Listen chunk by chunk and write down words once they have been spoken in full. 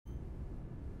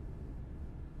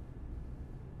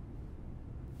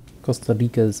Costa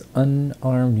Rica's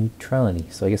unarmed neutrality.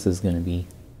 So I guess it's going to be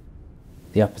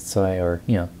the opposite side, or,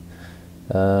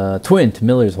 twin to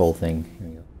Miller's whole thing. Here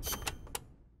we go.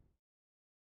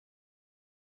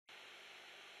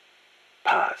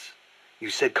 Paz, you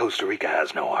said Costa Rica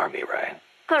has no army, right?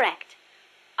 Correct.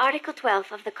 Article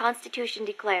 12 of the Constitution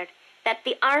declared that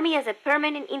the Army as a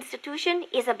permanent institution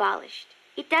is abolished.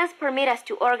 It does permit us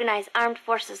to organize armed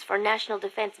forces for national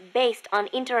defense based on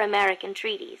inter-American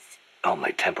treaties.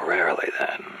 Only temporarily,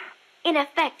 then. In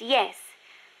effect, yes.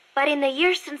 But in the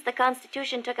years since the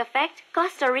Constitution took effect,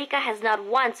 Costa Rica has not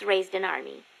once raised an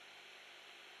army.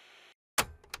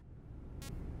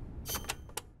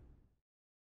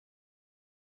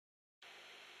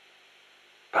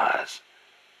 Paz,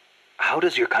 how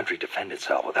does your country defend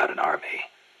itself without an army?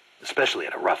 Especially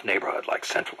in a rough neighborhood like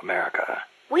Central America.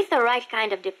 With the right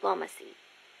kind of diplomacy.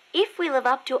 If we live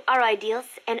up to our ideals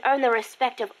and earn the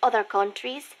respect of other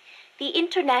countries, the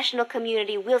international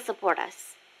community will support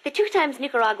us. The 2 times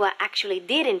Nicaragua actually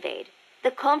did invade,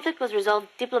 the conflict was resolved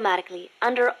diplomatically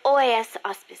under OAS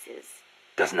auspices.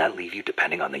 Doesn't that leave you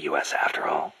depending on the U.S. after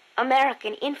all?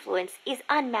 American influence is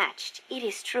unmatched, it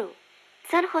is true.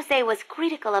 San Jose was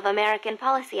critical of American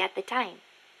policy at the time,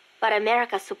 but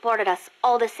America supported us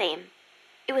all the same.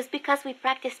 It was because we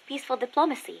practiced peaceful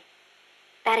diplomacy.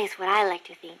 That is what I like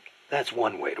to think. That's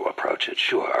one way to approach it,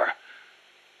 sure.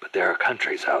 But there are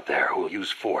countries out there who will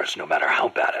use force no matter how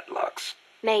bad it looks.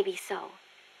 Maybe so.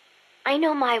 I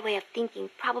know my way of thinking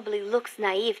probably looks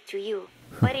naive to you,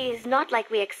 but it is not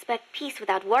like we expect peace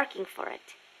without working for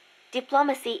it.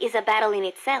 Diplomacy is a battle in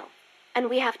itself, and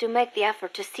we have to make the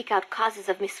effort to seek out causes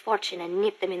of misfortune and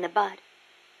nip them in the bud.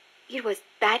 It was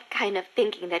that kind of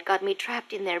thinking that got me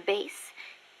trapped in their base.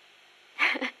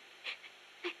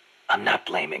 I'm not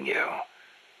blaming you.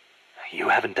 You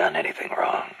haven't done anything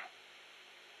wrong.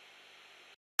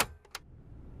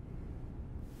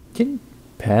 Didn't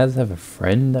Paz have a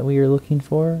friend that we were looking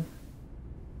for?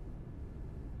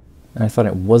 And I thought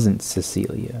it wasn't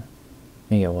Cecilia.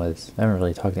 Maybe it was. I haven't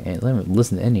really talked to any. I haven't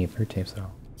listened to any of her tapes at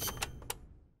all.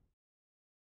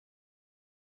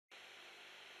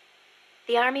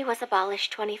 The army was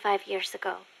abolished 25 years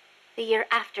ago, the year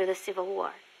after the Civil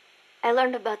War. I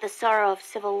learned about the sorrow of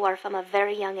civil war from a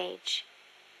very young age,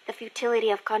 the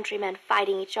futility of countrymen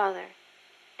fighting each other,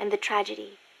 and the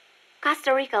tragedy.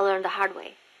 Costa Rica learned the hard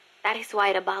way. That is why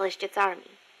it abolished its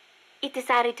army. It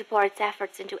decided to pour its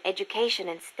efforts into education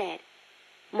instead.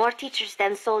 More teachers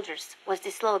than soldiers was the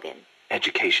slogan.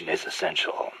 Education is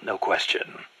essential, no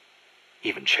question.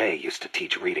 Even Che used to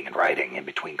teach reading and writing in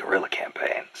between guerrilla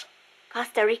campaigns.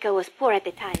 Costa Rica was poor at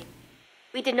the time.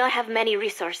 We did not have many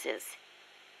resources.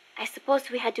 I suppose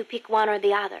we had to pick one or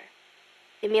the other.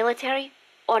 The military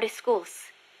or the schools.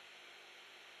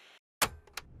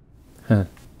 Huh.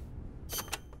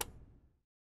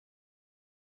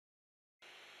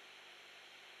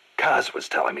 Kaz was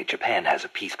telling me Japan has a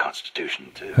peace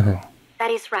constitution, too.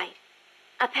 That is right.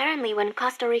 Apparently, when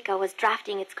Costa Rica was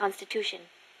drafting its constitution,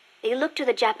 they looked to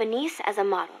the Japanese as a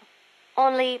model.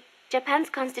 Only, Japan's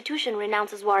constitution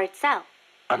renounces war itself.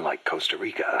 Unlike Costa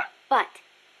Rica. But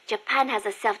Japan has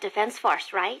a self-defense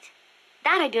force, right?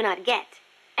 That I do not get.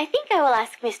 I think I will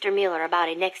ask Mr. Miller about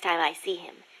it next time I see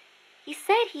him. He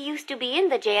said he used to be in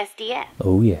the JSDF.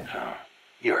 Oh, yeah. Oh,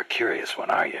 you're a curious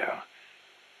one, are you?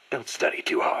 Don't study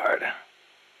too hard.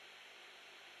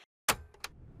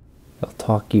 They'll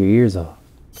talk your ears off.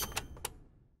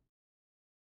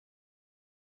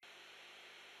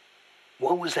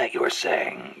 What was that you were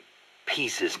saying?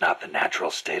 Peace is not the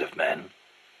natural state of men?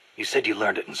 You said you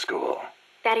learned it in school.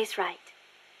 That is right.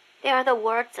 They are the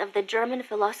words of the German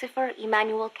philosopher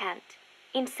Immanuel Kant.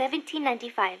 In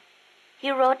 1795,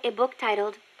 he wrote a book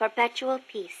titled Perpetual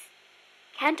Peace.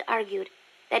 Kant argued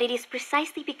that it is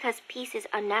precisely because peace is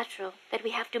unnatural that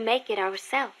we have to make it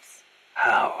ourselves.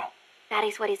 How? That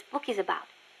is what his book is about.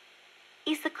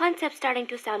 Is the concept starting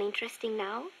to sound interesting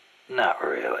now? Not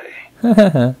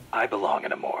really. I belong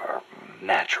in a more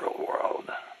natural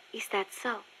world. Is that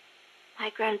so? My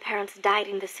grandparents died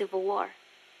in the Civil War.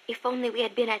 If only we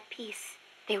had been at peace,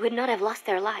 they would not have lost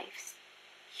their lives.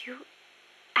 You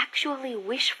actually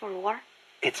wish for war?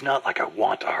 It's not like I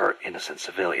want to hurt innocent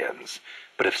civilians,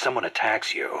 but if someone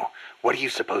attacks you, what are you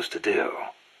supposed to do?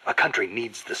 A country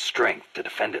needs the strength to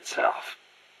defend itself.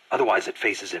 Otherwise it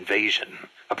faces invasion,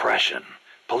 oppression,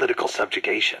 political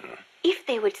subjugation. If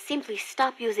they would simply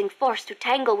stop using force to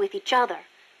tangle with each other,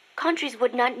 countries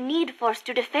would not need force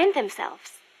to defend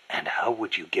themselves. And how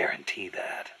would you guarantee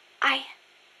that? I...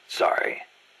 Sorry,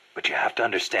 but you have to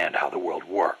understand how the world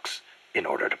works in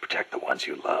order to protect the ones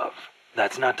you love.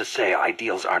 That's not to say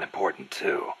ideals aren't important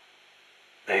too.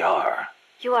 They are,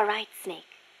 You are right, Snake.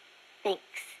 Thanks.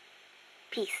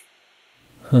 Peace.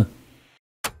 Huh.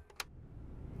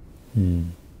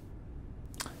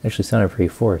 Actually sounded pretty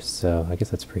forced, so I guess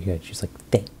that's pretty good. She's like,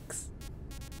 thanks.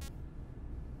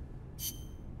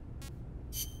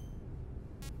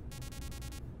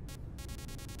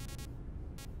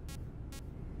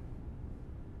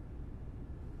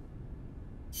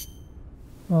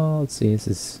 Oh, let's see, this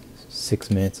is 6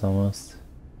 minutes almost.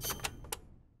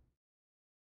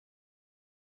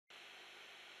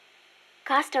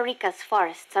 Costa Rica's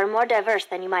forests are more diverse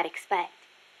than you might expect.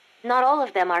 Not all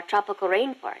of them are tropical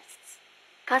rainforests.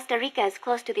 Costa Rica is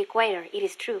close to the equator, it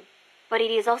is true, but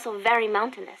it is also very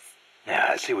mountainous. Yeah,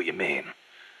 I see what you mean.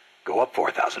 Go up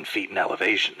 4,000 feet in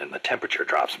elevation and the temperature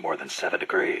drops more than 7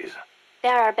 degrees.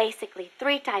 There are basically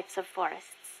 3 types of forests.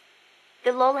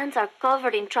 The lowlands are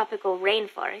covered in tropical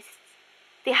rainforests,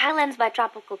 the highlands by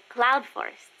tropical cloud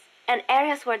forests, and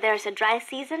areas where there's a dry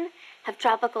season have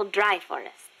tropical dry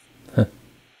forests.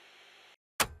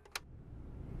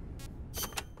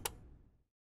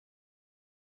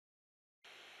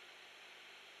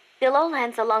 The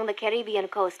lowlands along the Caribbean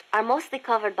coast are mostly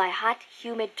covered by hot,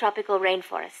 humid tropical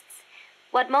rainforests,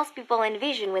 what most people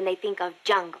envision when they think of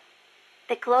jungle.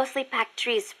 The closely packed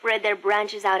trees spread their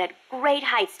branches out at great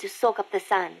heights to soak up the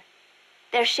sun.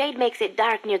 Their shade makes it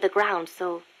dark near the ground,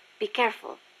 so be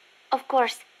careful. Of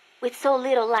course, with so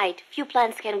little light, few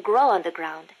plants can grow on the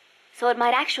ground, so it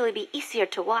might actually be easier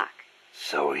to walk.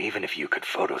 So even if you could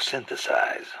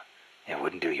photosynthesize, it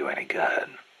wouldn't do you any good.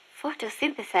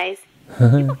 Photosynthesize?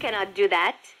 People cannot do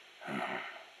that.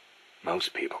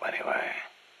 Most people, anyway.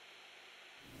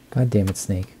 God damn it,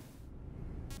 Snake.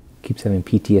 Keeps having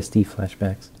PTSD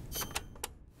flashbacks.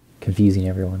 Confusing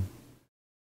everyone.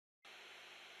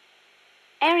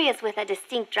 Areas with a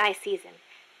distinct dry season,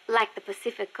 like the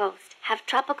Pacific coast, have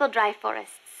tropical dry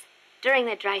forests. During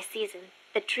the dry season,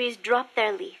 the trees drop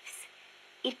their leaves.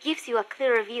 It gives you a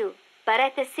clearer view, but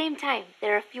at the same time,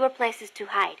 there are fewer places to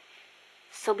hide.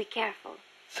 So be careful.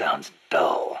 Sounds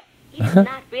dull. It is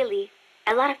not really.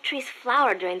 A lot of trees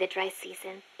flower during the dry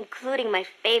season, including my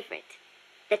favorite,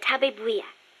 the tabebuya.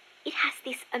 It has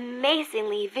these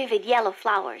amazingly vivid yellow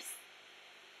flowers.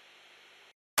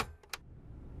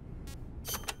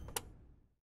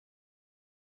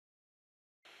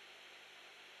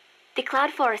 The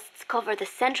cloud forests cover the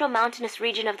central mountainous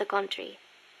region of the country.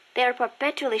 They are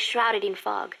perpetually shrouded in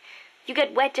fog. You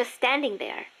get wet just standing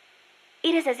there.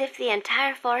 It is as if the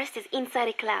entire forest is inside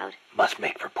a cloud. Must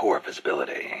make for poor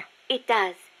visibility. It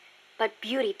does, but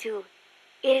beauty too.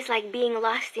 It is like being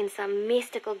lost in some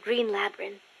mystical green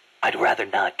labyrinth. I'd rather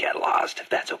not get lost, if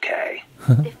that's okay.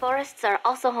 The forests are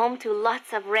also home to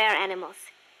lots of rare animals,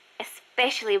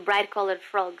 especially bright-colored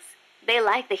frogs. They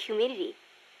like the humidity.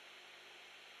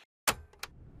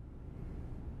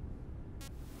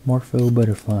 Morpho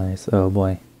butterflies. Oh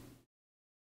boy.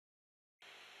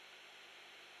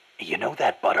 You know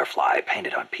that butterfly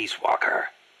painted on Peace Walker?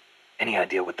 Any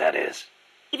idea what that is?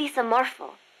 It is a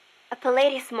morpho, a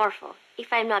Pallades morpho,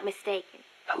 if I'm not mistaken.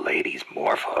 A lady's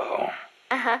morpho.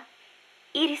 Uh-huh.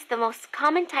 It is the most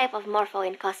common type of morpho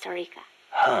in Costa Rica.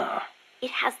 Huh.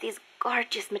 It has these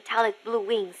gorgeous metallic blue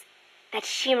wings that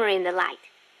shimmer in the light.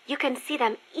 You can see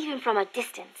them even from a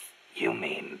distance. You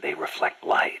mean they reflect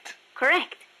light?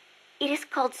 Correct. It is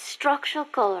called structural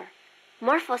color.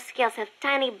 Morpho scales have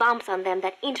tiny bumps on them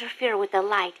that interfere with the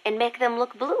light and make them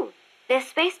look blue. The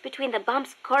space between the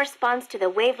bumps corresponds to the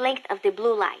wavelength of the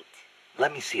blue light.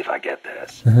 Let me see if I get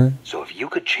this. So if you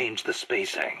could change the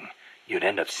spacing, you'd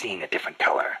end up seeing a different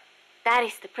color. That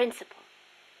is the principle.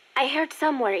 I heard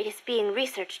somewhere it is being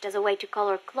researched as a way to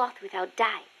color cloth without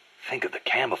dye. Think of the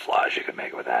camouflage you could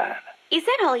make with that. Is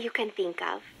that all you can think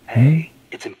of? Hey,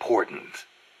 it's important.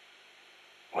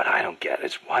 What I don't get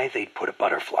is why they'd put a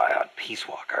butterfly on Peace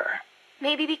Walker.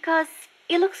 Maybe because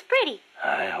it looks pretty.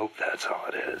 I hope that's all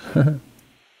it is.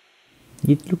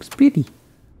 It looks pretty.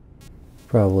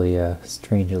 Probably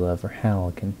Strangelove or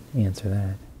Hal can answer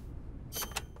that.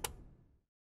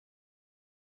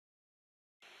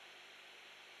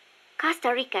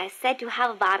 Costa Rica is said to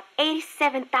have about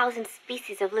 87,000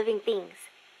 species of living things.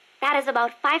 That is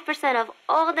about 5% of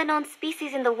all the known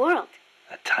species in the world.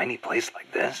 A tiny place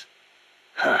like this?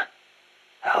 Huh.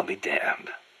 I'll be damned.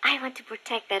 I want to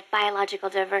protect that biological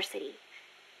diversity.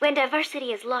 When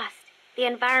diversity is lost, the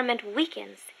environment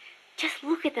weakens. Just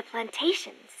look at the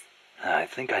plantations. I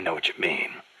think I know what you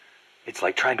mean. It's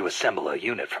like trying to assemble a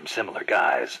unit from similar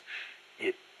guys.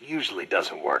 It usually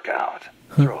doesn't work out.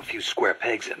 Throw a few square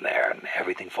pegs in there and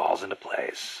everything falls into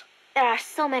place. There are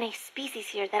so many species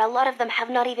here that a lot of them have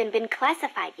not even been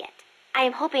classified yet. I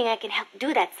am hoping I can help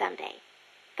do that someday.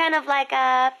 Kind of like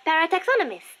a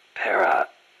parataxonomist.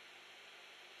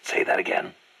 Say that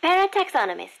again.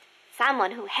 Parataxonomist.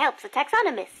 Someone who helps a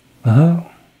taxonomist. Uh-huh.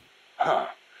 Huh.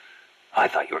 I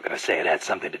thought you were going to say it had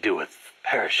something to do with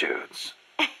parachutes.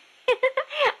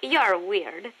 You're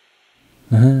weird.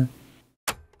 Uh-huh.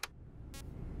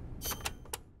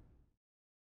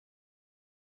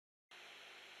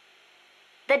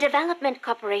 The Development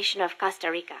Corporation of Costa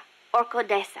Rica, or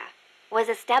CODESA, was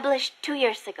established 2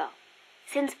 years ago.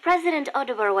 Since President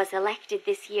Oduber was elected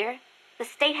this year, the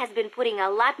state has been putting a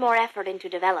lot more effort into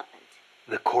development.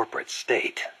 The corporate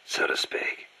state, so to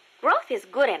speak. Growth is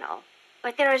good and all,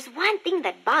 but there is one thing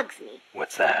that bugs me.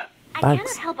 What's that? I Bugs?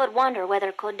 cannot help but wonder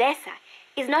whether CODESA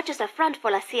is not just a front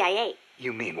for the CIA.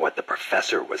 You mean what the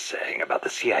professor was saying about the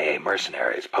CIA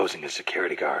mercenaries posing as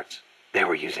security guards? They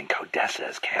were using CODESA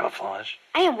as camouflage?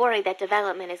 I am worried that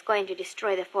development is going to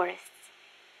destroy the forests,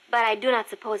 but I do not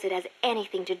suppose it has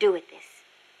anything to do with this.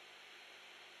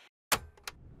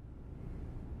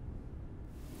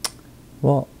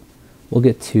 Well, we'll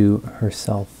get to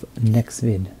herself next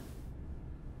vid.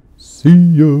 See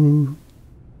ya!